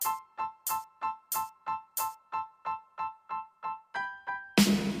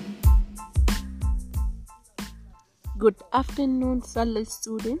Good afternoon, fellow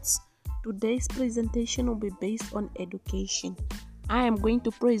students. Today's presentation will be based on education. I am going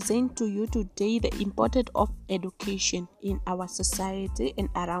to present to you today the importance of education in our society and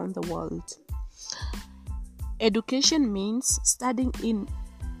around the world. Education means studying in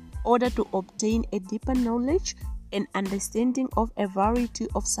order to obtain a deeper knowledge and understanding of a variety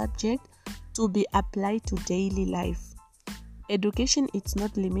of subjects to be applied to daily life. Education is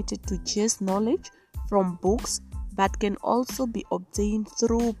not limited to just knowledge from books, but can also be obtained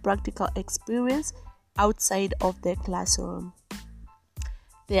through practical experience outside of the classroom.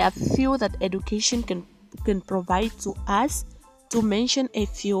 There are few that education can provide to us. To mention a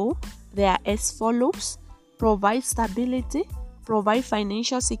few, they are as follows: provide stability, provide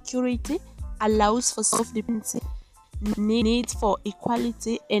financial security, allows for self-dependency, needs for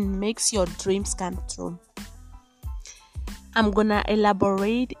equality, and makes your dreams come true. I'm gonna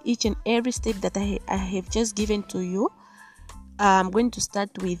elaborate each and every step that I have just given to you. I'm going to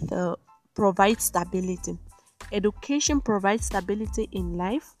start with provide stability. Education provides stability in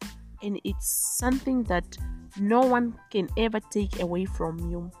life, and it's something that no one can ever take away from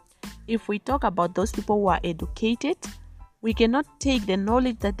you. If we talk about those people who are educated, we cannot take the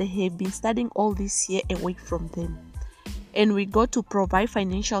knowledge that they have been studying all this year away from them. And we go to provide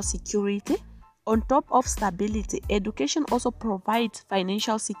financial security. On top of stability, education also provides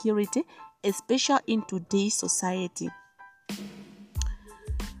financial security, especially in today's society.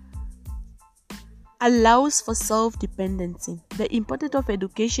 Allows for self-dependency. The importance of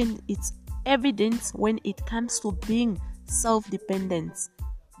education is evident when it comes to being self-dependent,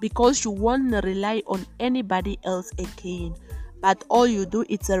 because you won't rely on anybody else again, but all you do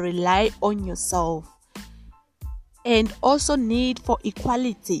is rely on yourself. And also need for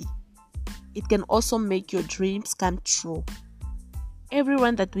equality. It can also make your dreams come true.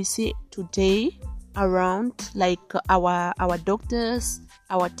 Everyone that we see today around, like our doctors,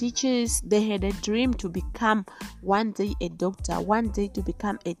 our teachers, they had a dream to become one day a doctor, one day to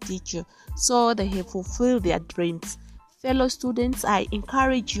become a teacher. So they have fulfilled their dreams. Fellow students, I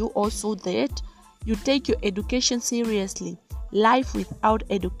encourage you also that you take your education seriously. Life without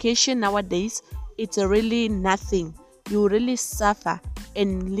education nowadays, it's really nothing. You really suffer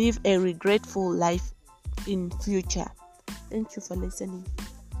and live a regretful life in future. Thank you for listening.